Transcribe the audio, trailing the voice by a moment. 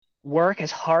work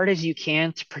as hard as you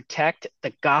can to protect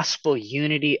the gospel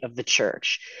unity of the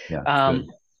church. Yeah, Um, good.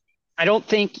 I don't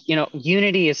think,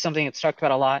 unity is something that's talked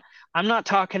about a lot. I'm not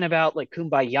talking about like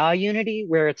kumbaya unity,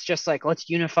 where it's just like, let's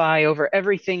unify over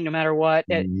everything, no matter what.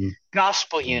 Mhm.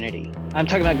 Gospel unity. I'm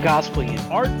talking about gospel unity.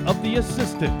 Art of the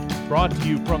Assistant, brought to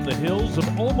you from the hills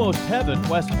of Almost Heaven,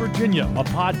 West Virginia, a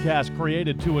podcast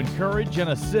created to encourage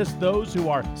and assist those who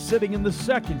are sitting in the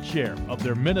second chair of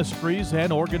their ministries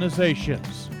and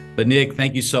organizations. But Nick,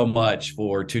 thank you so much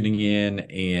for tuning in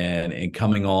and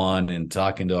coming on and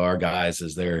talking to our guys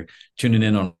as they're tuning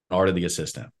in on Art of the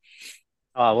Assistant.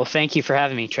 Well, thank you for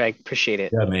having me, Trey. Appreciate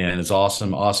it. Yeah, man, it's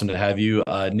awesome to have you.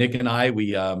 Nick and I,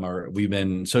 we've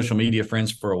been social media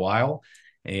friends for a while,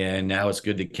 and now it's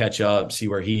good to catch up, see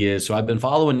where he is. So I've been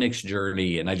following Nick's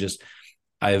journey, and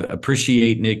I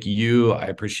appreciate Nick. I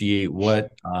appreciate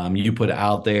what you put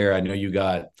out there. I know you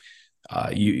got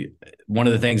you. One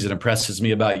of the things that impresses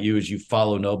me about you is you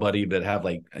follow nobody but have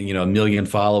like a million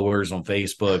followers on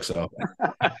Facebook. So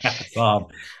hats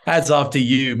off, hats off to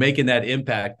you making that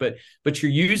impact. But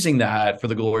you're using that for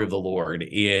the glory of the Lord,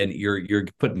 and you're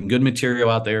putting good material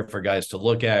out there for guys to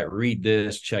look at, read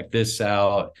this, check this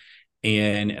out.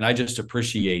 And I just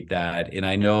appreciate that. And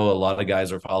I know a lot of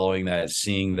guys are following that,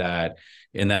 seeing that,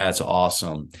 and that's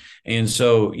awesome. And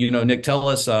so, Nick, tell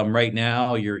us right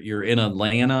now you're in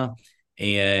Atlanta,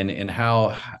 and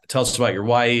how tell us about your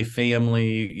wife,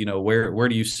 family, where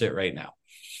do you sit right now?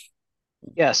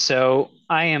 Yeah, so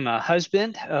I am a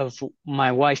husband of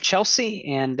my wife Chelsea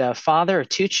and a father of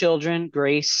two children.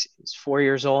 Grace is 4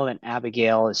 years old and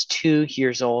Abigail is 2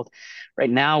 years old. Right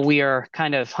now, we are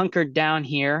kind of hunkered down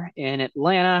here in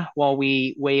Atlanta while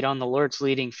we wait on the Lord's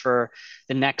leading for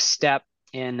the next step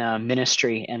in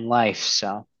ministry and life.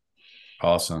 So,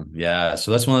 Awesome. Yeah.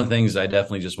 So that's one of the things I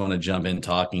definitely just want to jump in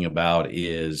talking about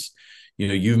is,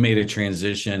 you've made a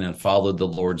transition and followed the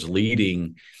Lord's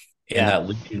leading. And yeah, that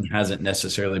leading hasn't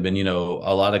necessarily been, a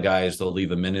lot of guys, they'll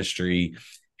leave a ministry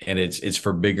and it's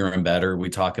for bigger and better. We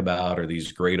talk about are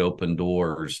these great open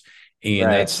doors. And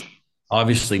right. that's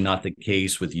obviously not the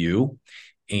case with you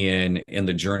and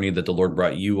the journey that the Lord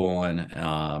brought you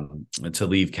on to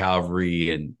leave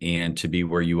Calvary and to be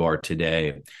where you are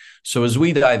today. So as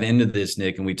we dive into this,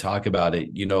 Nick, and we talk about it,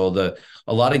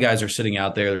 a lot of guys are sitting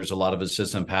out there. There's a lot of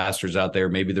assistant pastors out there.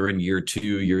 Maybe they're in year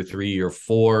 2, year 3, year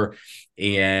 4,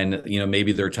 and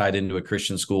maybe they're tied into a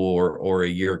Christian school or a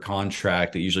year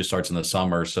contract that usually starts in the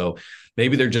summer. So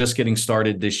maybe they're just getting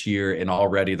started this year, and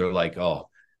already they're like, oh,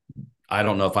 I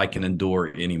don't know if I can endure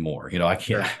anymore. I can't.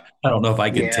 Sure. I don't know if I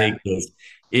can Yeah. take this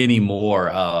anymore.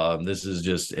 This is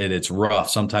just, and it's rough.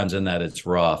 Sometimes in that it's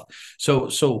rough.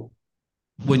 So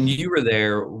when you were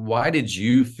there, why did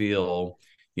you feel,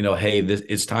 hey, this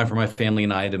it's time for my family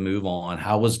and I to move on?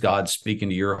 How was God speaking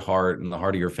to your heart and the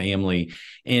heart of your family?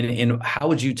 And how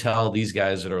would you tell these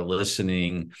guys that are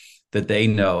listening that they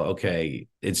know, okay,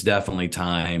 it's definitely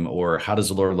time, or how does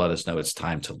the Lord let us know it's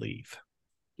time to leave?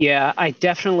 Yeah, I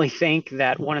definitely think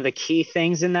that one of the key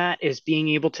things in that is being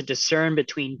able to discern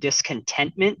between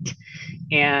discontentment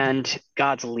and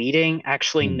God's leading,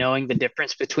 actually Mm. knowing the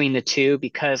difference between the two,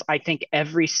 because I think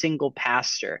every single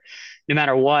pastor, no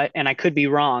matter what, and I could be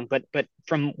wrong, but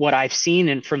from what I've seen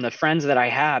and from the friends that I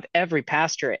have, every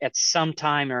pastor at some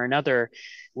time or another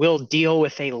will deal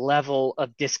with a level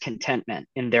of discontentment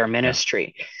in their Yeah.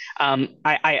 ministry.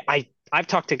 I've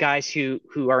talked to guys who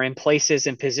are in places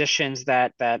and positions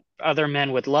that other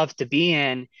men would love to be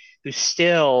in, who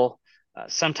still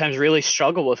sometimes really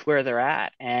struggle with where they're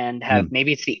at and have Mm.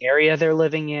 maybe it's the area they're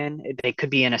living in. They could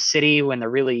be in a city when they're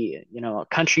really, a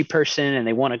country person and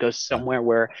they want to go Yeah. somewhere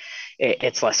where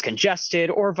it's less congested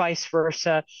or vice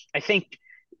versa. I think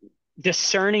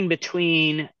discerning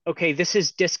between, okay, this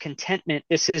is discontentment,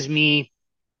 this is me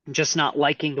just not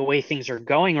liking the way things are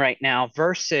going right now,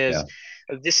 versus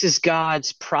Yeah. this is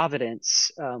God's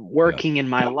providence Yeah. working in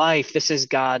my life. This is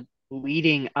God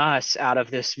leading us out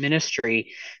of this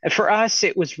ministry. And for us,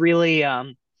 it was really,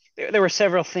 there were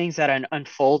several things that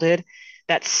unfolded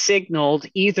that signaled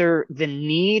either the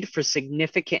need for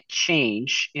significant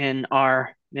change in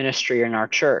our ministry or in our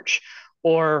church,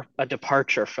 or a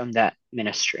departure from that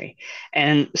ministry.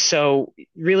 And so,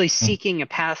 really Mm. seeking a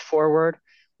path forward,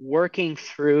 working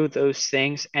through those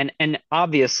things, and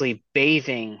obviously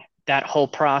bathing that whole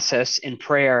process in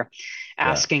prayer,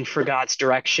 Yeah. asking for God's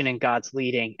direction and God's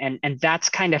leading. And that's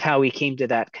kind of how we came to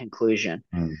that conclusion.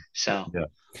 Mm. So Yeah.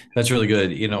 That's really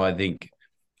good. I think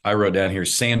I wrote down here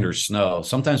sand or snow.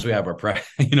 Sometimes we have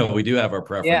we do have our yeah,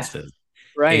 preferences.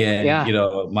 right. And,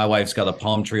 Yeah. my wife's got a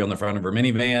palm tree on the front of her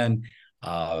minivan.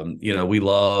 We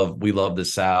love the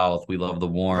South. We love the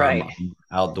warm Right.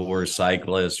 outdoor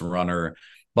cyclist, runner.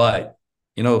 But,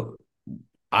 you know,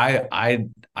 I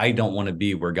don't want to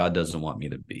be where God doesn't want me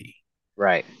to be.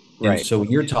 Right. And Right. so when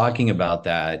you're talking about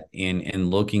that and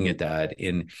looking at that,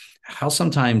 and how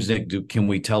sometimes, Nick, can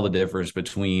we tell the difference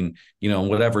between,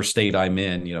 whatever state I'm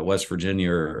in, West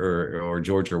Virginia or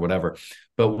Georgia or whatever,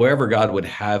 but wherever God would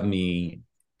have me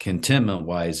contentment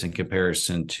wise in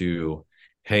comparison to,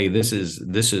 hey, this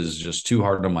is just too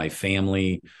hard on my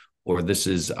family, or this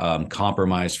is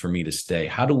compromise for me to stay.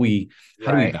 How do we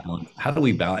Right. balance? How do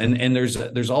we balance? And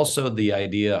there's also the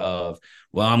idea of,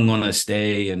 well, I'm going to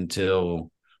stay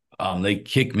until they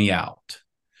kick me out.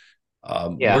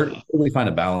 Yeah. Where do we find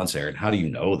a balance there, and how do you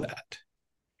know that?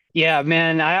 Yeah,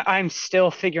 man, I'm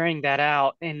still figuring that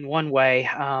out in one way.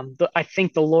 I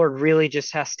think the Lord really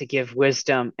just has to give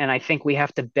wisdom, and I think we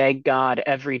have to beg God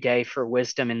every day for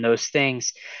wisdom in those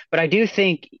things. But I do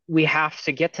think we have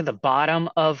to get to the bottom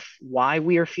of why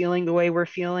we are feeling the way we're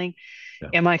feeling. Yeah.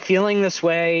 Am I feeling this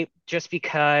way just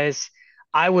because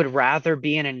I would rather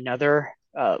be in another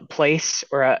place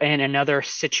or in another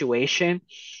situation?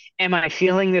 Am I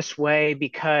feeling this way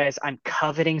because I'm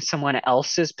coveting someone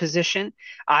else's position?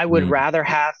 I would Mm, rather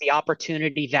have the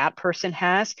opportunity that person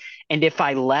has. And if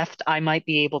I left, I might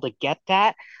be able to get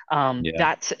that. yeah.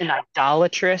 That's an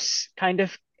idolatrous kind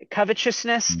of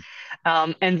covetousness.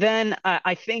 Mm, And then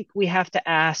I think we have to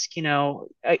ask,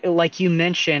 like you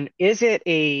mentioned, is it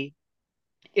a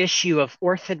issue of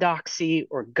orthodoxy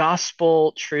or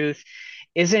gospel truth?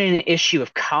 Is it an issue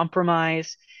of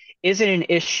compromise? Is it an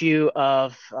issue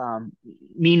of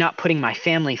me not putting my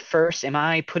family first? Am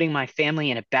I putting my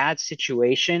family in a bad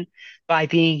situation by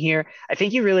being here? I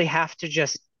think you really have to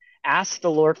just ask the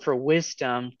Lord for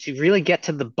wisdom to really get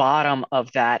to the bottom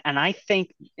of that. And I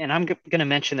think, and I'm going to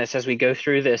mention this as we go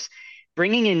through this,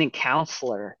 bringing in a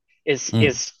counselor mm,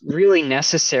 is really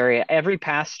necessary. Every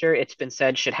pastor, it's been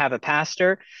said, should have a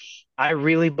pastor. I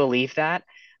really believe that.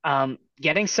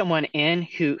 Getting someone in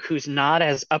who's not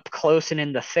as up close and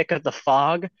in the thick of the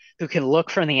fog, who can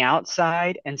look from the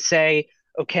outside and say,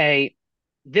 okay,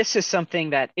 this is something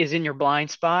that is in your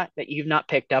blind spot that you've not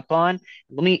picked up on.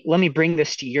 Let me bring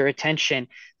this to your attention.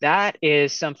 That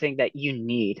is something that you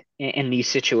need in these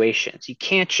situations. You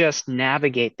can't just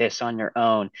navigate this on your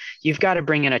own. You've got to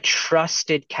bring in a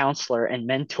trusted counselor and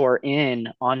mentor in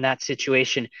on that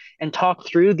situation and talk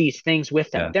through these things with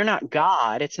them. yeah. They're not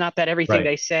God. It's not that everything Right.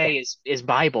 they say is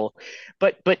Bible,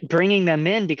 but bringing them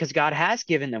in because God has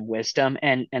given them wisdom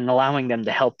and allowing them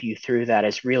to help you through that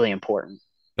is really important.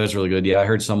 That's really good. Yeah, I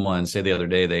heard someone say the other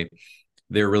day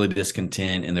they were really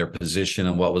discontent in their position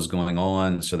and what was going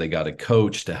on, so they got a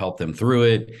coach to help them through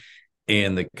it.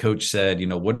 And the coach said,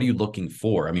 what are you looking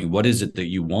for? I mean, what is it that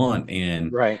you want?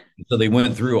 And Right. so they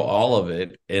went through all of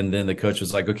it, and then the coach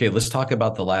was like, okay, let's talk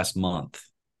about the last month.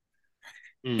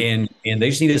 Mm. And they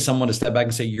just needed someone to step back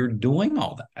and say, you're doing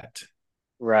all that,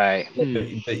 Right.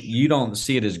 but you don't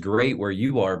see it as great where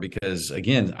you are, because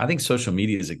again, I think social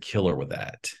media is a killer with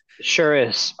that. Sure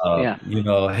is. Yeah.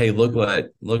 Hey, look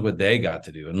what they got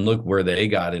to do, and look where they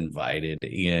got invited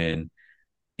in.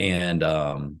 And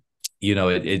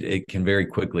it can very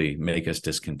quickly make us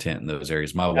discontent in those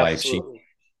areas. My wife, she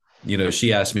Absolutely.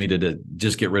 she asked me to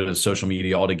just get rid of social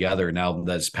media altogether. Now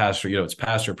that's it's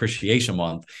Pastor Appreciation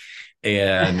Month.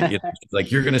 And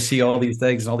like, you're going to see all these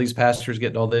things and all these pastors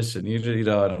getting all this, and and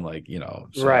I'm like,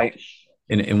 so, Right.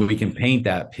 and we can paint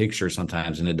that picture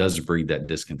sometimes, and it does breed that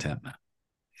discontentment.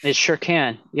 It sure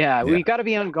can. Yeah, Yeah. we got to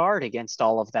be on guard against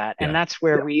all of that. And Yeah. that's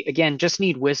where we again just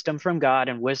need wisdom from God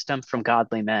and wisdom from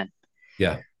godly men.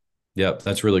 Yeah. Yep,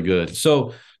 that's really good.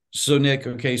 So Nick,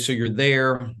 okay, so you're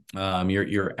there,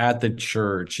 you're at the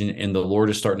church, and the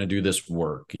Lord is starting to do this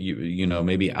work.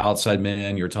 Maybe outside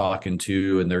men you're talking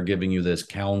to, and they're giving you this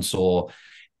counsel,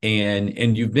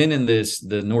 and you've been in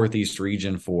the Northeast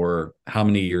region for how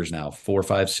many years now? 4,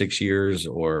 5, 6 years,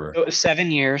 or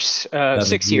 7 years, 7 years?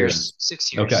 6 years,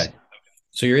 6 years. Okay,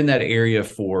 so you're in that area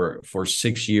for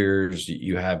 6 years.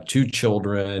 You have two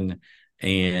children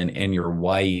and your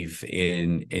wife,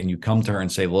 and you come to her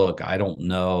and say, look, I don't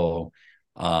know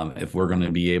if we're going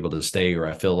to be able to stay, or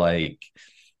I feel like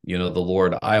the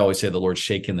Lord, I always say the Lord's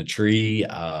shaking the tree.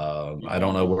 I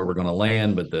don't know where we're going to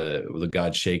land, but the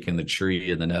God's shaking the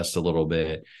tree and the nest a little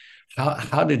bit.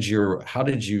 How did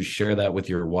you share that with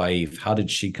your wife? How did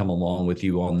she come along with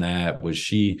you on that? Was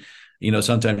she,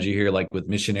 sometimes you hear, like with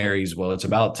missionaries, well, it's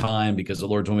about time because the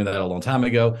Lord told me that a long time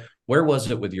ago. Where was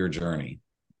it with your journey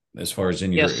as far as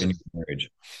in your Yes.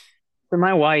 marriage? So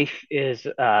my wife is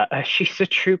she's a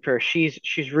trooper.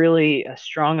 She's really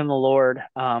strong in the Lord.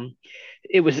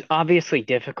 It was obviously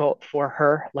difficult for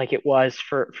her, like it was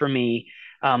for me.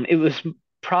 It was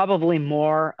probably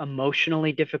more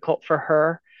emotionally difficult for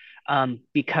her,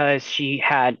 because she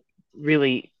had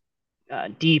really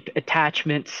deep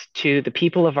attachments to the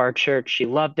people of our church. She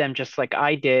loved them just like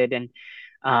I did, and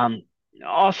um,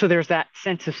 also there's that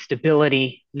sense of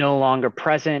stability no longer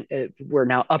present. We're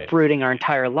now Right. uprooting our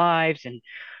entire lives, and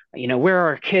where are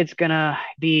our kids gonna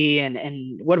be,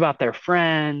 and what about their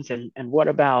friends, and what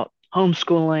about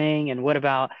homeschooling, and what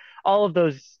about all of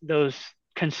those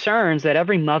concerns that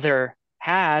every mother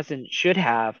has and should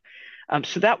have.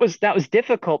 So that was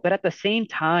difficult, but at the same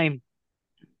time,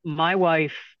 my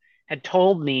wife had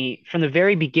told me from the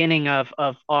very beginning of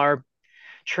our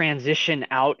transition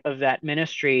out of that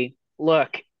ministry,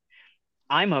 look,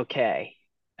 I'm okay.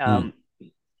 Hmm. Um,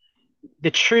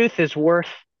 the truth is worth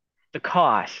the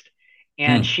cost.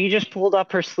 And Hmm. she just pulled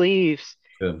up her sleeves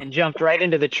Good. and jumped right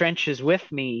into the trenches with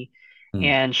me. Hmm.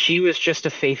 And she was just a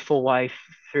faithful wife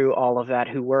through all of that,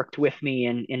 who worked with me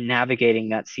in navigating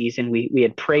that season. We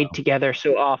had prayed Wow. together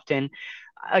so often.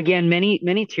 Again,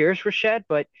 many tears were shed,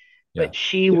 but Yeah.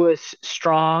 she was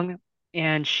strong,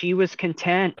 and she was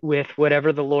content with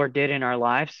whatever the Lord did in our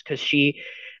lives, because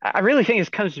I really think this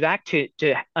comes back to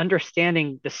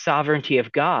understanding the sovereignty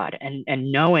of God,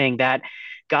 and knowing that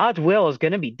God's will is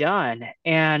going to be done,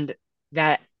 and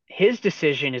that his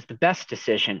decision is the best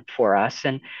decision for us,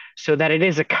 and so that it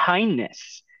is a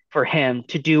kindness for him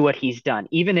to do what he's done,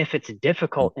 even if it's Hmm.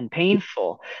 difficult and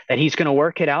painful, that he's going to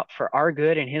work it out for our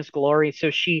good and his glory. So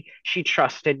she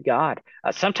trusted God,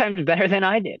 sometimes better than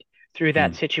I did through Hmm.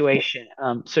 that situation.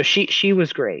 So she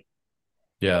was great.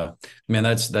 Yeah, man,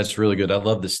 that's really good. I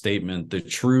love the statement. The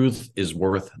truth is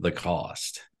worth the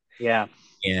cost, Yeah.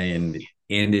 and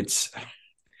it's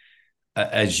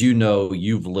as you know,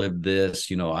 you've lived this.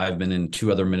 I've been in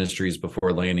two other ministries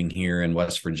before landing here in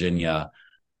West Virginia.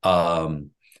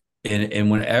 Um, and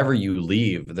whenever you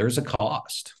leave, there's a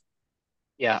cost.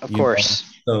 Yeah, of You know, course.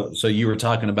 so you were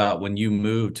talking about when you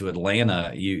moved to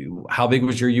Atlanta. How big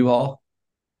was your U-Haul?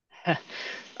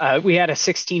 We had a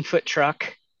 16-foot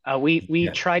truck. We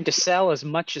Yeah. tried to sell as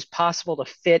much as possible to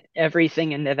fit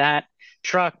everything into that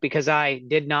truck, because I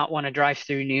did not want to drive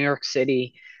through New York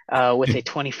City with a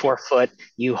 24-foot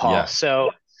U-Haul. Yeah.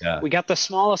 So Yeah. we got the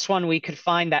smallest one we could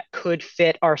find that could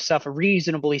fit our stuff, a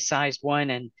reasonably sized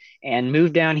one, and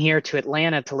moved down here to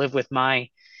Atlanta to live with my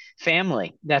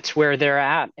family. That's where they're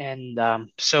at, and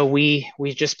so we've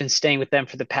just been staying with them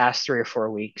for the past 3 or 4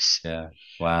 weeks. Yeah.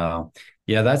 Wow.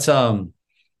 Yeah,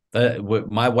 what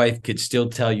my wife could still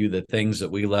tell you the things that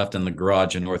we left in the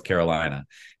garage in North Carolina,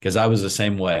 because I was the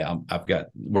same way.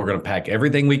 We're going to pack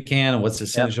everything we can and what's Yep.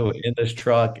 essential in this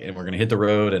truck, and we're going to hit the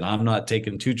road. And I'm not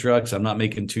taking two trucks. I'm not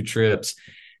making two trips.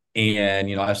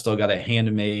 And I've still got a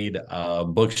handmade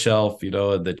bookshelf,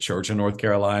 at the church in North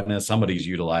Carolina. Somebody's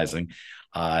utilizing,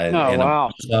 Oh, and a bunch wow.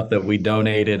 of stuff that we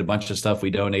donated, a bunch of stuff we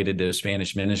donated to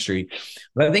Spanish ministry.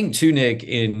 But I think too, Nick,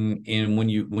 in when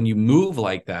you move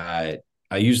like that,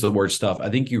 I use the word stuff. I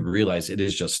think you realize it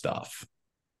is just stuff.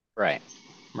 Right.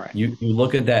 Right. You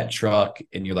look at that truck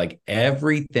and you're like,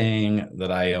 everything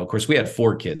that of course, we had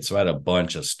four kids, so I had a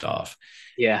bunch of stuff.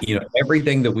 Yeah.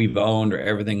 Everything that we've owned or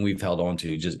everything we've held on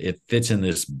to, just it fits in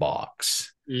this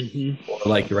box. Hmm. Or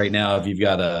like right now, if you've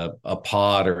got a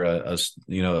pod or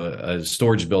a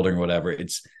storage building or whatever,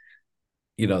 it's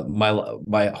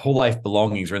my whole life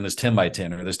belongings are in this 10 by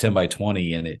 10 or this 10 by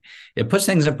 20, and it puts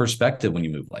things in perspective when you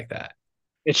move like that.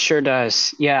 It sure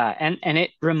does. Yeah. And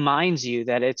it reminds you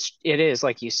that it is,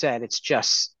 like you said, it's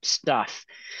just stuff.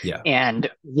 Yeah. And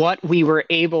what we were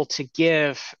able to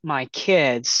give my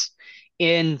kids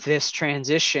in this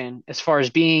transition, as far as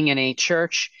being in a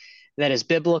church that is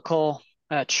biblical,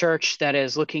 a church that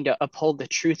is looking to uphold the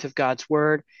truth of God's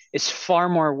word, is far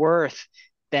more worth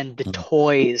than the Mhm.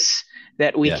 toys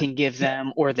that we Yeah. can give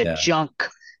them, or the Yeah. junk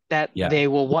that Yeah. they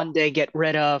will one day get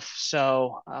rid of.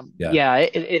 So, Yeah. yeah,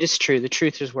 it is true. The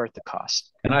truth is worth the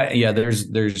cost. And yeah, there's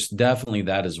definitely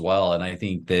that as well. And I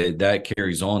think that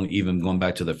carries on, even going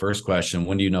back to the first question,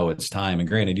 when do you know it's time? And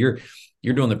granted, you're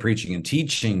doing the preaching and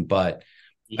teaching, but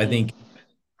I Mhm. think,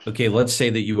 okay, let's say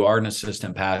that you are an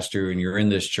assistant pastor and you're in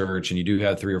this church and you do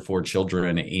have three or four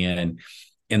children, and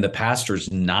the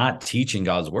pastor's not teaching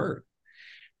God's word.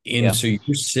 And Yeah. so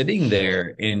you're sitting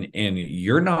there and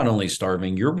you're not only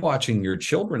starving, you're watching your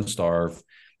children starve.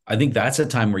 I think that's a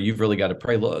time where you've really got to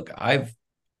pray. Look, Right.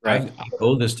 I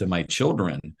owe this to my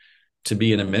children to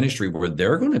be in a ministry where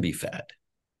they're going to be fed.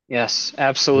 Yes,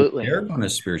 absolutely. They're going to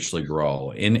spiritually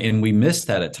grow, and we miss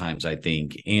that at times, I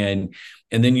think. And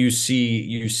then you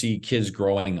see kids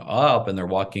growing up and they're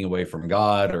walking away from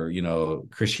God, or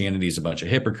Christianity is a bunch of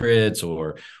hypocrites,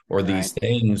 or Right. these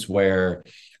things where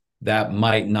that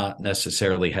might not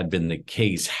necessarily have been the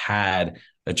case had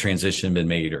a transition been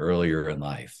made earlier in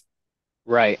life.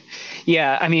 Right.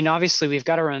 Yeah. I mean, obviously, we've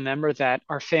got to remember that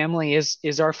our family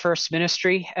is our first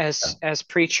ministry Yeah. as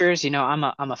preachers. I'm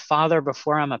a father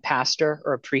before I'm a pastor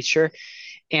or a preacher,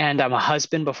 and I'm a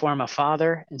husband before I'm a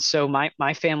father. And so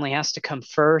my family has to come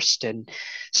first. And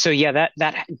so yeah,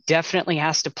 that definitely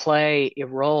has to play a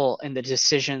role in the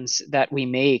decisions that we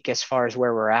make as far as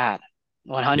where we're at.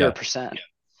 Yeah. 100%.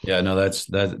 Yeah, no,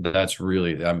 that's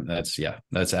really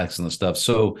that's excellent stuff.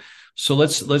 So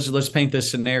let's paint this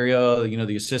scenario.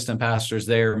 The assistant pastor's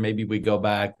there. Maybe we go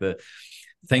back. The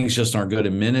things just aren't good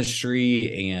in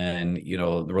ministry, and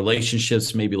the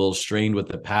relationships may be a little strained with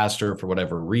the pastor for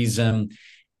whatever reason.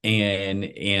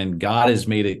 And God has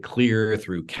made it clear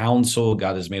through counsel.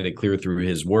 God has made it clear through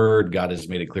His Word. God has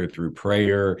made it clear through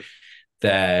prayer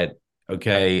that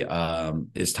okay,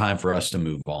 it's time for us to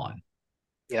move on.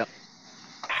 Yep.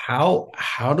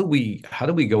 How do we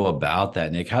go about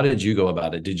that, Nick? How did you go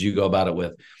about it? Did you go about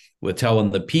it with telling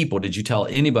the people? Did you tell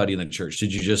anybody in the church?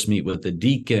 Did you just meet with the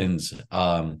deacons?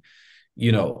 What's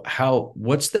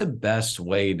the best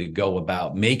way to go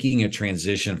about making a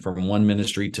transition from one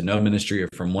ministry to no ministry, or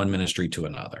from one ministry to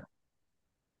another?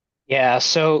 Yeah,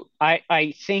 so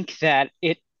I think that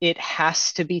it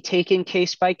has to be taken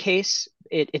case by case.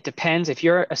 It depends. If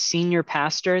you're a senior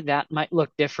pastor, that might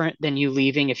look different than you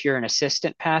leaving if you're an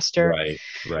assistant pastor. Right,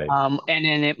 right. And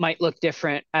then it might look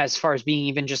different as far as being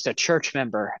even just a church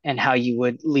member and how you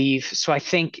would leave. So I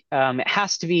think it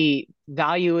has to be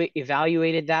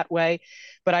evaluated that way.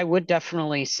 But I would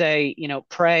definitely say,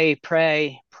 pray,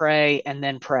 pray, pray, and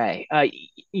then pray.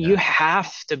 You Yeah.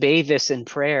 have to bathe this in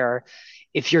prayer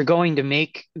if you're going to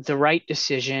make the right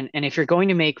decision, and if you're going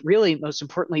to make, really most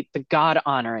importantly, the God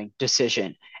honoring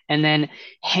decision, and then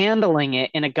handling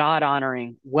it in a God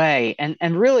honoring way.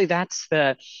 And really that's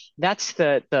the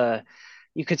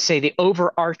you could say the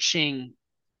overarching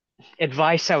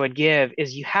advice I would give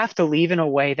is you have to leave in a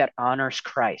way that honors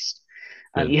Christ.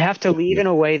 Good. You have to leave in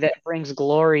a way that brings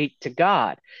glory to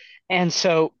God. And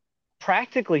so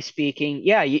practically speaking,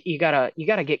 yeah, you gotta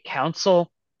get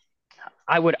counsel.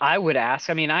 I would ask.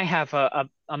 I mean, I have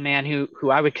a man who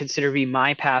I would consider to be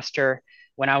my pastor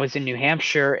when I was in New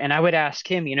Hampshire, and I would ask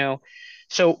him,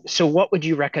 so what would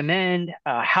you recommend?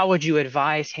 How would you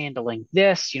advise handling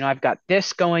this? I've got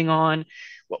this going on.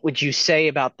 What would you say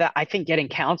about that? I think getting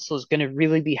counsel is going to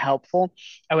really be helpful.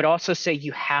 I would also say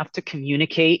you have to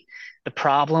communicate the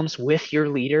problems with your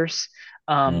leaders.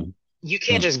 Um, Mhm. you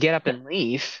can't just get up and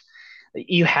leave.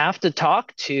 You have to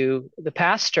talk to the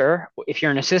pastor if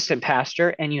you're an assistant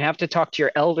pastor, and you have to talk to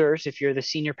your elders if you're the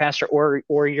senior pastor,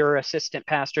 or your assistant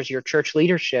pastors, your church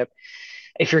leadership.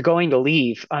 If you're going to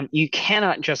leave, you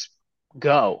cannot just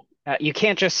go. You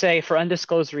can't just say for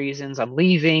undisclosed reasons I'm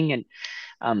leaving,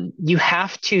 and you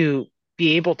have to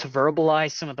be able to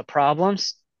verbalize some of the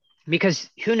problems, because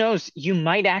who knows, you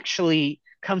might actually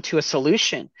come to a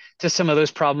solution to some of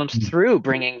those problems through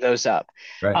bringing those up.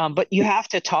 Right. But you have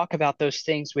to talk about those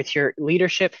things with your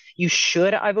leadership. You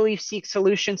should, I believe, seek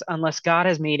solutions unless God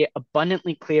has made it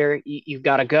abundantly clear you've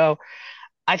got to go.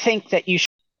 I think that you should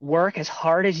work as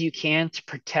hard as you can to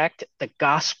protect the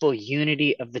gospel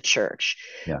unity of the church.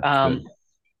 Yeah. Um, Good.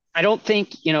 I don't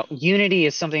think, unity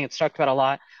is something that's talked about a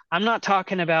lot. I'm not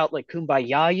talking about like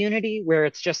kumbaya unity, where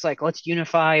it's just like, let's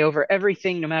unify over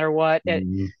everything, no matter what.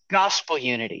 Mhm. Gospel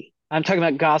unity. I'm talking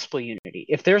about gospel unity.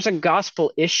 If there's a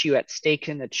gospel issue at stake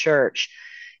in the church,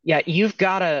 yeah, you've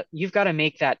got to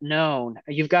make that known.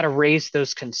 You've got to raise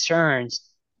those concerns,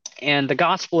 and the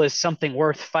gospel is something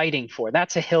worth fighting for.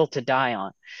 That's a hill to die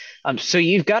on. So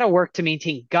you've got to work to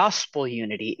maintain gospel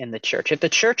unity in the church. If the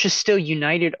church is still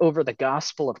united over the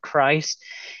gospel of Christ,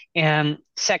 and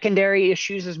secondary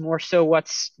issues is more so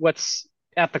what's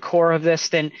at the core of this,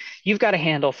 then you've got to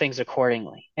handle things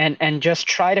accordingly, and just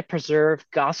try to preserve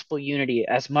gospel unity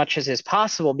as much as is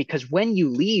possible, because when you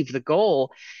leave, the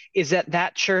goal is that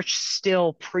that church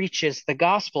still preaches the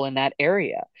gospel in that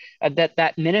area,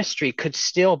 that ministry could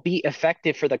still be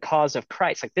effective for the cause of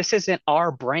Christ. Like, this isn't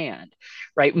our brand,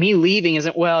 right? Me leaving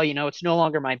isn't, well, it's no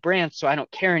longer my brand, so I don't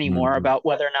care anymore Mhm. about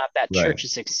whether or not that Right. church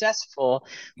is successful.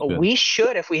 But Good. we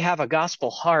should, if we have a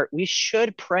gospel heart, we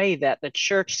should pray that the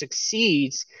church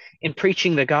succeeds in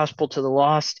preaching the gospel to the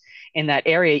lost in that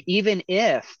area, even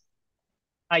if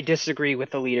I disagree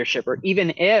with the leadership, or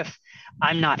even if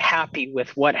I'm not happy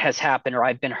with what has happened, or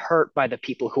I've been hurt by the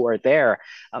people who are there.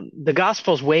 The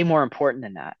gospel is way more important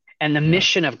than that. And the Yeah.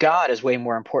 mission of God is way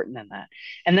more important than that.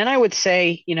 And then I would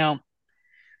say,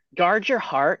 guard your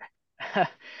heart,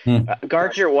 Hmm.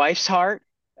 guard your wife's heart,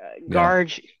 Yeah.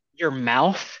 guard your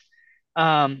mouth.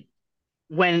 Um,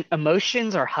 when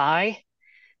emotions are high,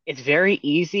 it's very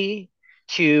easy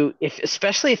to,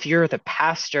 especially if you're the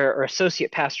pastor or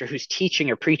associate pastor who's teaching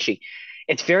or preaching,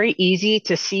 it's very easy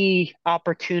to see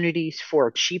opportunities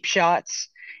for cheap shots.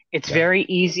 It's Yeah. very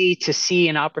easy to see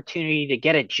an opportunity to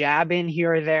get a jab in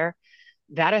here or there.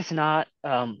 That is not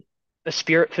a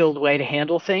spirit-filled way to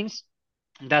handle things.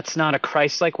 That's not a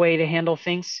Christ-like way to handle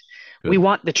things. We Good.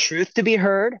 want the truth to be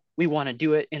heard. We want to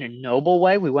do it in a noble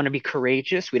way. We want to be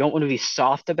courageous. We don't want to be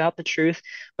soft about the truth,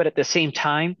 but at the same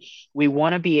time, we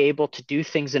want to be able to do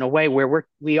things in a way where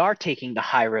we are taking the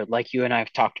high road, like you and I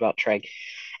have talked about, Trey.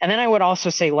 And then I would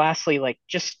also say, lastly, like,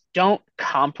 just don't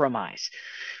compromise.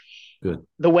 Good.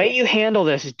 The way you handle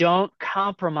this, don't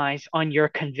compromise on your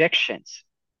convictions.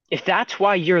 If that's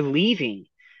why you're leaving,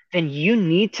 then you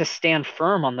need to stand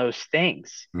firm on those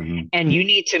things. Hmm. And you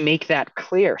need to make that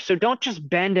clear. So don't just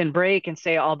bend and break and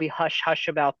say, I'll be hush hush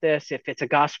about this if it's a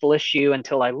gospel issue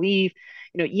until I leave.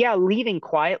 Yeah, leaving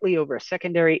quietly over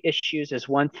secondary issues is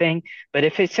one thing, but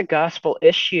if it's a gospel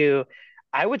issue,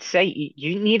 I would say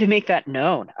you need to make that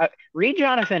known. Read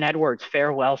Jonathan Edwards'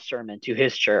 farewell sermon to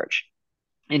his church,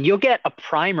 and you'll get a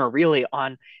primer really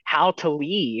on how to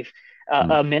leave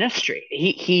a ministry.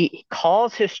 He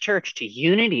calls his church to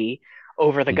unity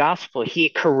over the gospel. He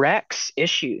corrects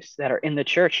issues that are in the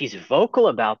church. He's vocal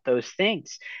about those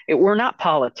things. We're not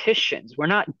politicians. We're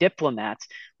not diplomats.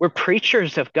 We're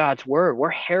preachers of God's word.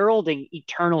 We're heralding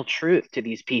eternal truth to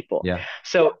these people. Yeah.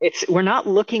 So we're not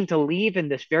looking to leave in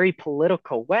this very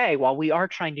political way. While we are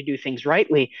trying to do things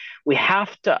rightly, we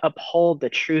have to uphold the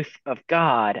truth of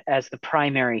God as the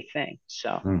primary thing.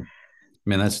 So,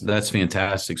 Man, that's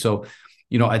fantastic. So,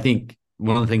 I think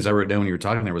one of the things I wrote down when you were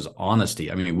talking there was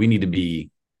honesty. I mean, we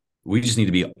just need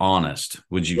to be honest,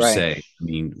 would you right. say? I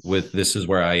mean, with this is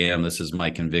where I am, this is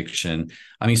my conviction.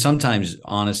 I mean, sometimes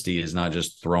honesty is not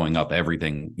just throwing up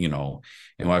everything,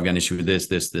 I've got an issue with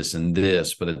this, and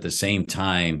this, but at the same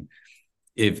time,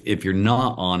 if you're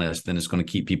not honest, then it's going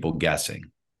to keep people guessing.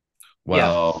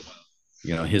 Well,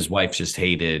 his wife just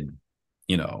hated,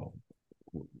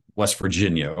 West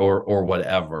Virginia or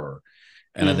whatever.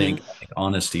 And I think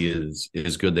honesty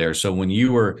is good there. So when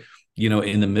you were,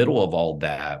 in the middle of all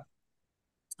that,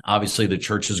 obviously the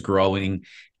church is growing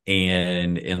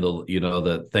and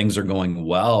the things are going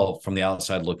well from the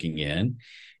outside looking in,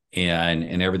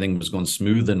 and everything was going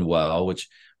smooth and well,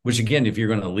 which again, if you're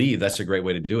going to leave, that's a great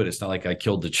way to do it. It's not like I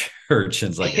killed the church and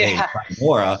it's like, hey,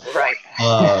 Maura,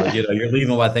 right. you're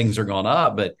leaving while things are going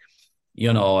up. But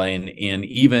and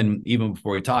even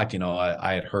before we talked,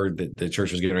 I had heard that the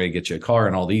church was getting ready to get you a car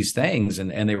and all these things,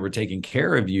 and they were taking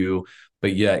care of you.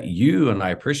 But yet you, and I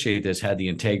appreciate this, had the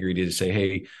integrity to say,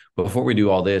 hey, before we do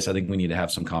all this, I think we need to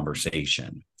have some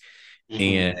conversation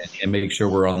and make sure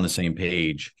we're on the same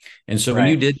page. And so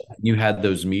when you had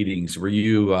those meetings, were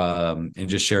you, and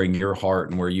just sharing your heart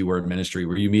and where you were in ministry,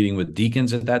 were you meeting with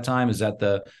deacons at that time? Is that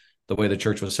the way the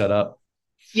church was set up?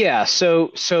 Yeah.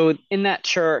 So in that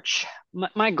church,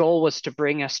 my goal was to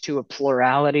bring us to a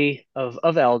plurality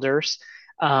of elders.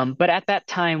 But at that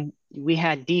time, we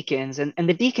had deacons, and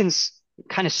the deacons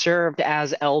kind of served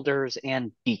as elders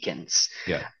and deacons.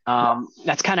 Yeah.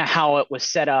 That's kind of how it was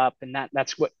set up, and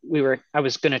that's what I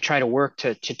was going to try to work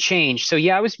to change. So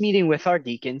yeah, I was meeting with our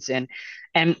deacons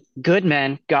and good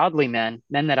men, godly men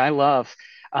that I love,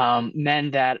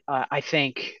 men that I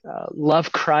think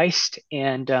love Christ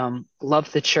and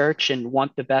love the church and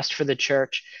want the best for the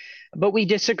church. But we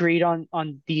disagreed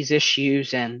on these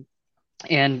issues, and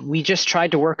we just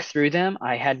tried to work through them.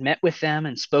 I had met with them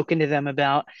and spoken to them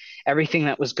about everything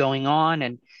that was going on,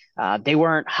 and they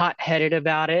weren't hot-headed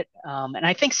about it. And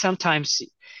I think sometimes,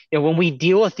 when we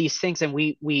deal with these things and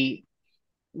we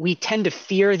tend to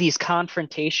fear these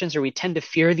confrontations, or we tend to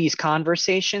fear these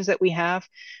conversations that we have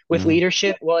with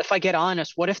leadership. Well, if I get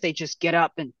honest, what if they just get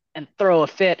up and throw a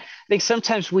fit? I think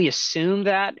sometimes we assume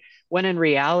that, when in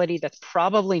reality, that's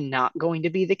probably not going to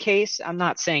be the case. I'm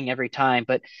not saying every time,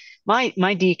 but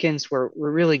my deacons were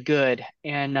really good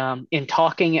and in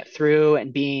talking it through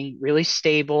and being really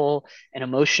stable and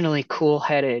emotionally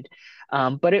cool-headed.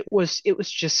 But it was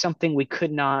just something we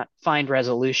could not find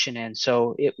resolution in.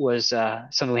 So it was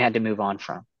something we had to move on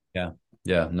from. Yeah.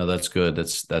 Yeah. No, that's good.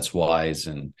 That's wise.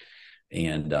 And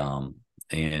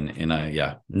And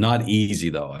yeah, not easy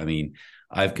though. I mean,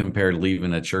 I've compared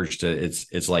leaving a church to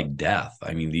it's like death.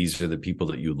 I mean, these are the people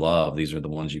that you love. These are the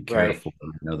ones you care Right. for.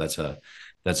 You know, that's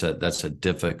a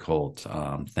difficult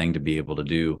thing to be able to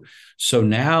do. So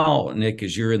now, Nick,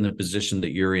 as you're in the position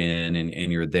that you're in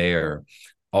and you're there,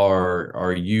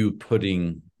 are you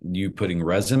putting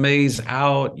resumes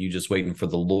out? You just waiting for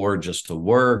the Lord just to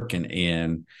work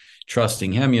and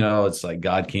trusting him? You know, it's like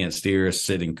God can't steer a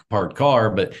sitting parked car,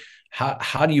 but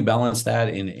how do you balance that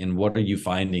and what are you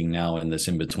finding now in this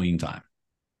in between time?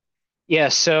 Yeah,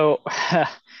 so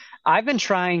I've been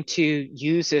trying to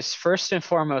use this first and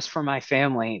foremost for my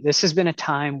family. This has been a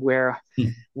time where Hmm.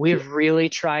 we've really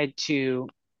tried to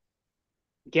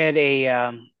get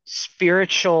a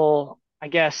spiritual, I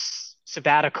guess,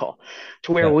 sabbatical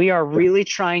to where Yeah. we are really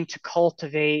trying to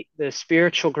cultivate the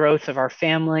spiritual growth of our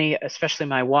family, especially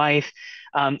my wife.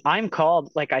 I'm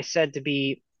called, like I said, to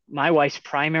be my wife's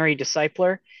primary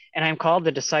discipler, and I'm called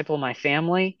to disciple my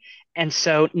family. And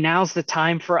so now's the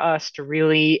time for us to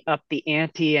really up the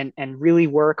ante and really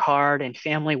work hard in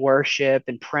family worship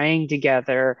and praying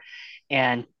together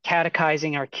and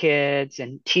catechizing our kids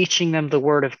and teaching them the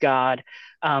word of God.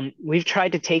 We've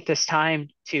tried to take this time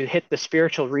to hit the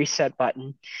spiritual reset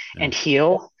button Yeah. and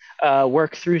heal,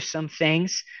 work through some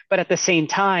things. But at the same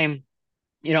time,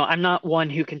 I'm not one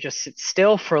who can just sit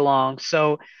still for long.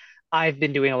 So I've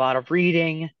been doing a lot of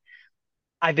reading.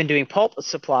 I've been doing pulp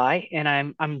supply,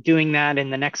 and I'm doing that in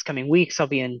the next coming weeks. I'll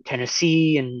be in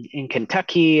Tennessee and in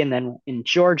Kentucky and then in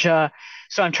Georgia.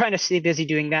 So I'm trying to stay busy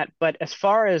doing that. But as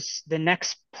far as the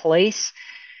next place,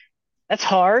 that's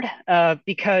hard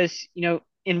because,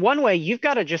 in one way, you've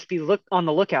got to just be look on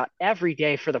the lookout every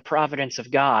day for the providence of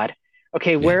God.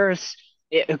 Okay,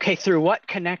 Yeah. okay, through what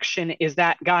connection is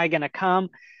that guy going to come?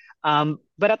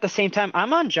 But at the same time,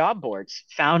 I'm on job boards.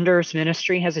 Founders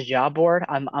Ministry has a job board.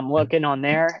 I'm looking on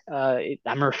there.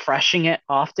 I'm refreshing it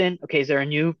often. Okay, is there a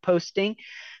new posting?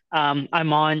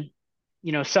 I'm on,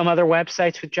 some other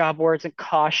websites with job boards and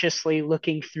cautiously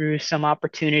looking through some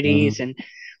opportunities Mhm. and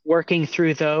working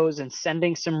through those and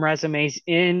sending some resumes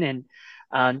in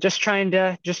and just trying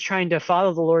to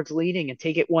follow the Lord's leading and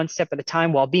take it one step at a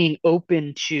time while being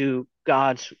open to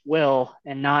God's will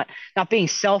and not being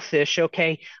selfish.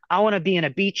 Okay, I want to be in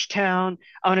a beach town.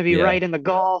 I want to be Yeah. right in the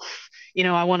Gulf.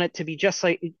 I want it to be just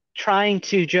like trying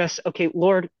to just, okay,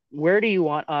 Lord, where do you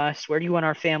want us? Where do you want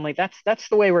our family? That's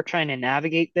the way we're trying to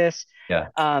navigate this. Yeah.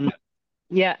 Um,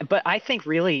 yeah, but I think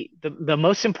really the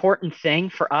most important thing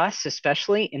for us,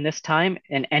 especially in this time,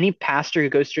 and any pastor who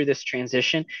goes through this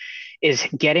transition, is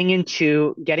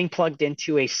getting plugged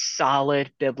into a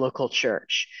solid biblical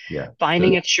church, Yeah.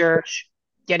 finding Good. a church,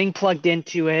 getting plugged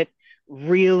into it,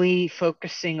 really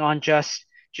focusing on just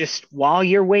while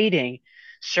you're waiting,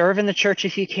 serve in the church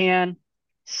if you can,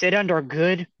 sit under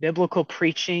good biblical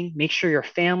preaching, make sure your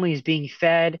family is being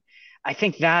fed. I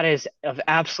think that is of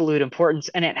absolute importance,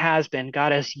 and it has been.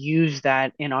 God has used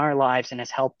that in our lives and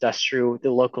has helped us through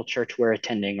the local church we're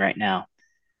attending right now.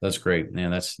 That's great,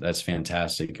 man. That's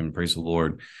fantastic, and praise the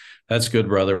Lord. That's good,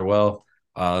 brother. Well,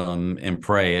 and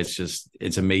pray.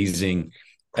 It's amazing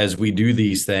as we do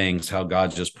these things how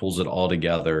God just pulls it all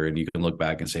together, and you can look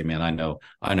back and say, "Man, I know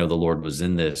the Lord was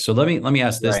in this." So let me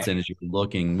ask this Right. then: as you're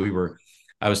looking,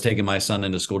 I was taking my son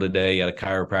into school today at a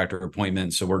chiropractor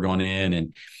appointment, so we're going in,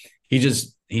 and he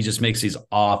just makes these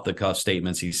off the cuff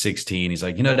statements. He's 16. He's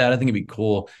like, Dad, I think it'd be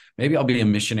cool. Maybe I'll be a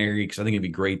missionary because I think it'd be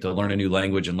great to learn a new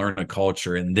language and learn a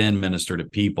culture and then minister to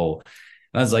people.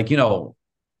 And I was like, no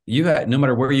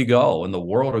matter where you go in the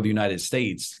world or the United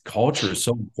States, culture is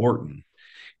so important.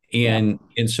 Yeah.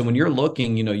 And so when you're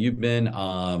looking,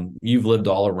 you've lived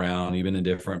all around, you've been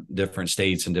in different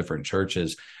states and different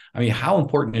churches. I mean, how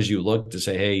important is you look to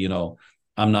say, hey,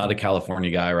 I'm not a California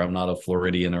guy, or I'm not a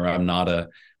Floridian, or I'm not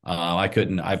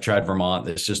I've tried Vermont.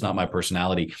 It's just not my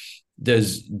personality.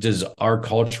 Does our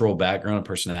cultural background and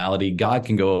personality, God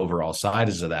can go over all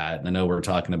sides of that. And I know we're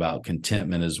talking about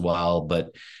contentment as well,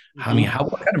 but I mean,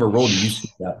 Mhm. what kind of a role do you see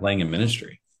that playing in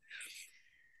ministry?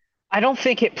 I don't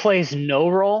think it plays no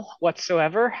role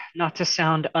whatsoever, not to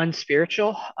sound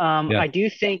unspiritual. Yeah. I do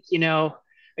think,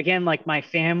 again, like my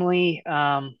family,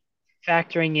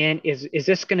 factoring in is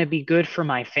this going to be good for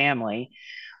my family?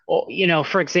 Well,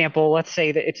 for example, let's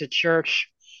say that it's a church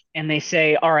and they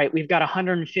say, all right, we've got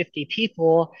 150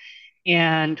 people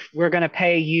and we're going to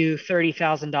pay you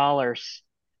 $30,000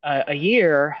 a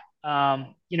year.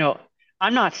 I'm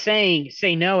not saying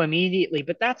say no immediately,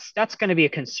 but that's going to be a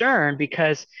concern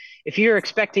because if you're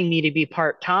expecting me to be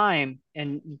part time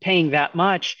and paying that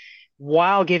much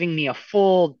while giving me a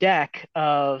full deck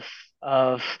of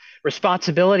of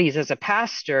responsibilities as a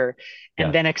pastor, and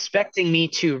Yeah. then expecting me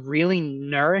to really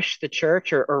nourish the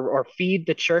church or feed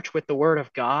the church with the word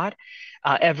of God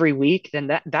every week,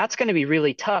 then that's going to be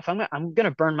really tough. I'm going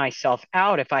to burn myself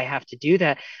out if I have to do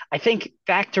that. I think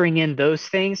factoring in those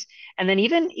things, and then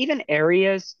even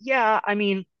areas, yeah, I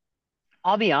mean,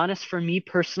 I'll be honest, for me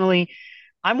personally,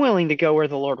 I'm willing to go where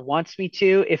the Lord wants me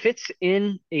to. If it's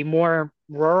in a more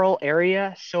rural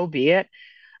area, so be it.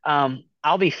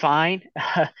 I'll be fine.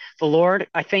 The Lord,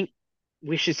 I think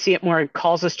we should see it more. It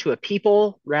calls us to a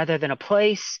people rather than a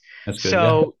place. That's good. Yeah.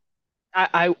 So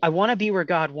I want to be where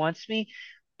God wants me.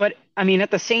 But I mean,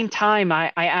 at the same time,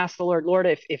 I ask the Lord, Lord,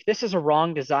 if this is a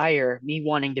wrong desire, me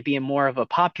wanting to be in more of a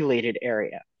populated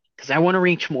area, because I want to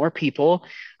reach more people,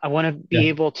 I want to Yeah. be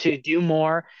able to do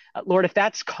more. Lord, if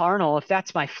that's carnal, if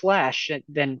that's my flesh,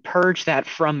 then purge that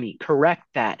from me, correct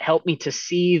that, help me to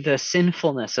see the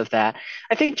sinfulness of that.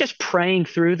 I think just praying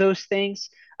through those things.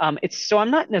 It's so I'm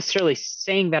not necessarily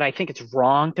saying that I think it's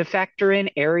wrong to factor in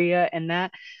area and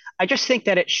that. I just think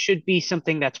that it should be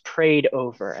something that's prayed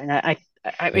over, and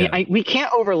I mean, Yeah. we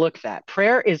can't overlook that.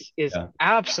 Prayer is Yeah.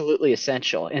 absolutely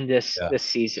essential in Yeah. this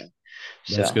season.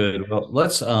 That's So, good. Well,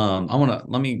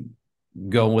 let me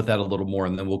go with that a little more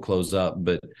and then we'll close up.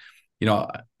 But,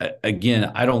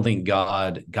 again, I don't think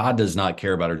God does not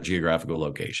care about our geographical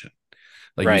location.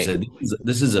 Like you right, said,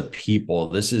 this is a people.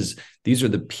 These are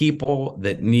the people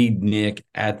that need Nick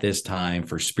at this time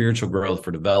for spiritual growth,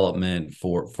 for development,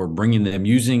 for bringing them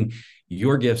using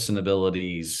your gifts and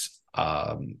abilities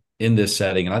in this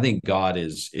setting. And I think God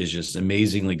is just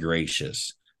amazingly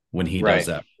gracious when He does right.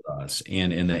 that for us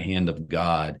and in the hand of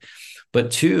God.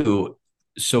 But two,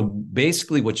 so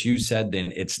basically, what you said,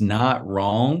 then it's not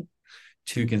wrong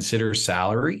to consider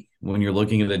salary when you're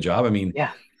looking at a job. I mean,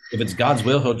 Yeah, if it's God's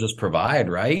will, He'll just provide,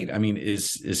 right? I mean,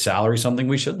 is salary something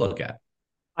we should look at?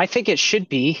 I think it should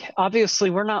be. Obviously,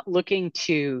 we're not looking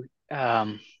to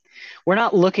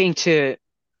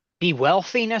be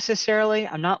wealthy necessarily.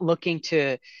 I'm not looking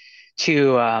to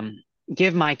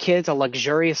give my kids a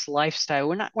luxurious lifestyle.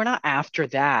 We're not after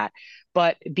that,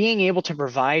 but being able to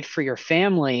provide for your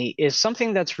family is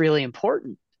something that's really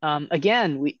important.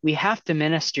 Again, we have to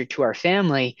minister to our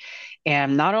family,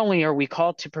 and not only are we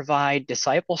called to provide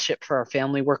discipleship for our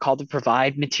family, we're called to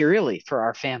provide materially for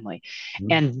our family, Mhm.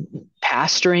 and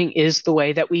pastoring is the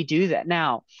way that we do that.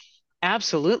 Now,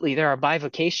 absolutely, there are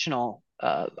bivocational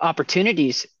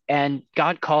opportunities, and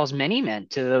God calls many men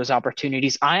to those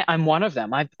opportunities. I'm one of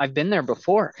them. I've been there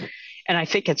before, and I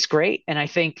think it's great. And I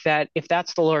think that if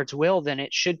that's the Lord's will, then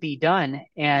it should be done.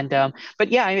 And but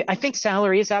yeah, I think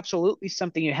salary is absolutely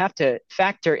something you have to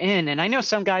factor in. And I know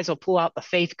some guys will pull out the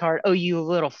faith card. Oh, you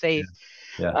little Yeah. faith.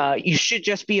 Yeah. You should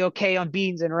just be okay on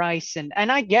beans and rice, and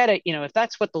I get it. If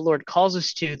that's what the Lord calls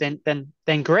us to,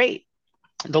 then great,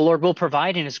 the Lord will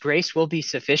provide and his grace will be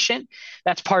sufficient.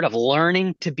 That's part of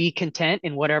learning to be content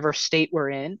in whatever state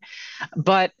we're in.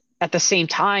 But at the same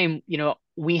time,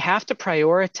 we have to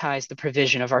prioritize the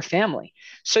provision of our family.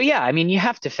 So, yeah, I mean, you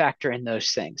have to factor in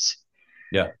those things.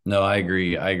 Yeah. No, I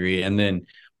agree. I agree. And then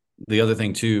the other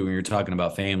thing too, when you're talking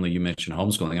about family, you mentioned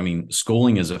homeschooling. I mean,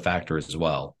 schooling is a factor as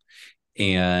well.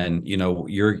 And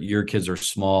your kids are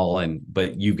small,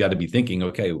 but you've got to be thinking,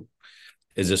 okay,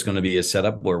 is this going to be a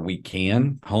setup where we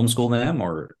can homeschool them,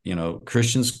 or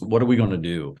Christians, what are we going to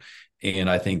do? And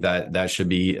I think that should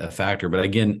be a factor. But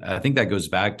again, I think that goes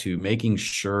back to making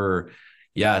sure,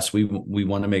 yes, we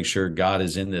want to make sure God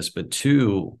is in this, but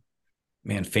two,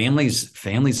 man, families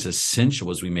essential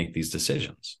as we make these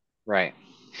decisions. Right.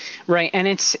 Right. And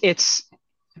it's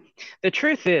the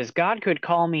truth is, God could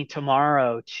call me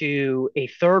tomorrow to a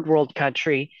third world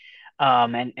country,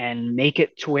 and make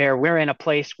it to where we're in a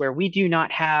place where we do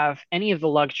not have any of the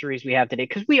luxuries we have today,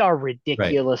 because we are Right.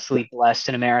 ridiculously blessed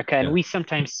in America, and Yeah. we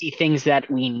sometimes see things that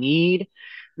we need.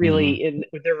 Hmm. Really,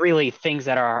 they're really things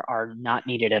that are not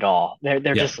needed at all. They're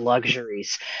Yeah. just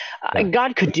luxuries. Yeah.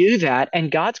 God could do that, and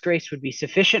God's grace would be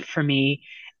sufficient for me,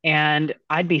 and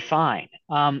I'd be fine.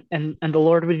 And the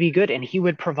Lord would be good, and He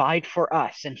would provide for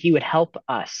us, and He would help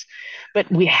us.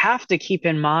 But we have to keep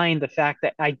in mind the fact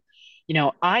that I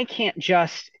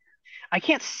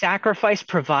can't sacrifice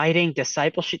providing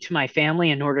discipleship to my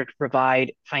family in order to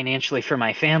provide financially for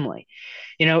my family.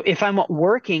 If I'm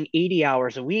working 80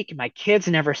 hours a week, my kids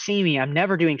never see me, I'm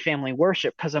never doing family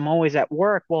worship because I'm always at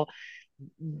work. Well,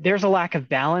 there's a lack of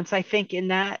balance, I think, in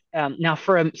that. Now,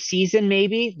 for a season,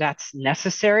 maybe that's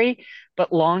necessary,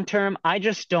 but long term, I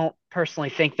just don't personally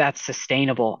think that's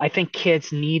sustainable. I think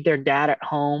kids need their dad at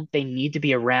home, they need to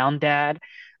be around dad.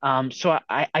 So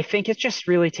I think it just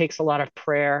really takes a lot of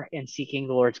prayer and seeking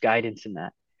the Lord's guidance in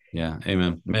that. Yeah.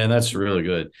 Amen. Man, that's really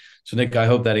good. So, Nick, I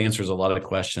hope that answers a lot of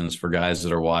questions for guys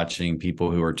that are watching,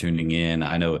 people who are tuning in.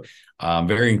 I know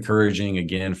very encouraging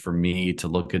again for me to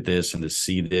look at this and to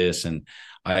see this. And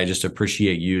I just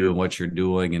appreciate you and what you're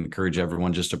doing and encourage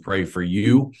everyone just to pray for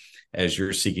you as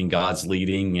you're seeking God's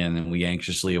leading. And we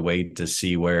anxiously await to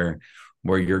see where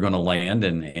you're going to land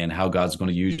and how God's going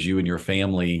to use you and your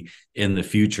family in the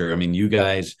future. I mean, you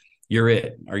guys, you're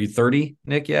it. Are you 30,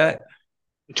 Nick, yet?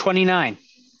 29.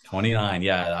 29.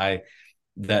 Yeah.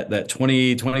 That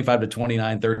 20, 25 to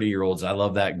 29, 30-year-olds. I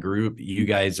love that group. You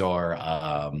guys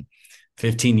are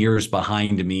 15 years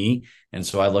behind me. And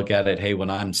so I look at it, hey, when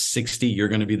I'm 60, you're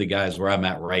going to be the guys where I'm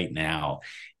at right now.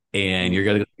 And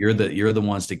you're the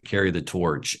ones to carry the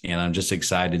torch. And I'm just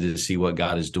excited to see what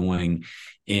God is doing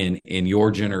in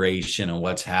your generation and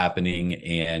what's happening.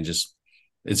 And just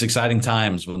it's exciting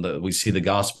times when we see the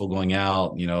gospel going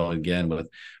out, again with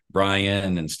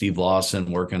Brian and Steve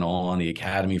Lawson working on the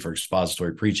Academy for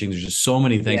Expository Preaching. There's just so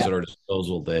many things at our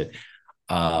disposal that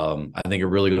I think are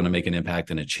really going to make an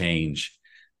impact and a change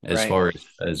as far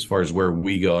as where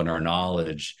we go in our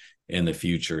knowledge in the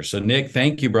future. So, Nick,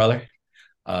 thank you, brother.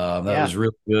 That was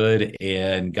really good.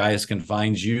 And guys can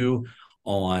find you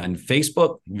on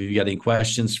Facebook. If you got any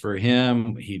questions for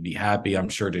him, he'd be happy, I'm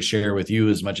sure, to share with you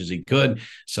as much as he could,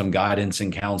 some guidance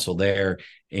and counsel there.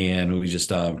 And we just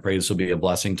pray this will be a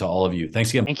blessing to all of you.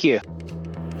 Thanks again. Thank you.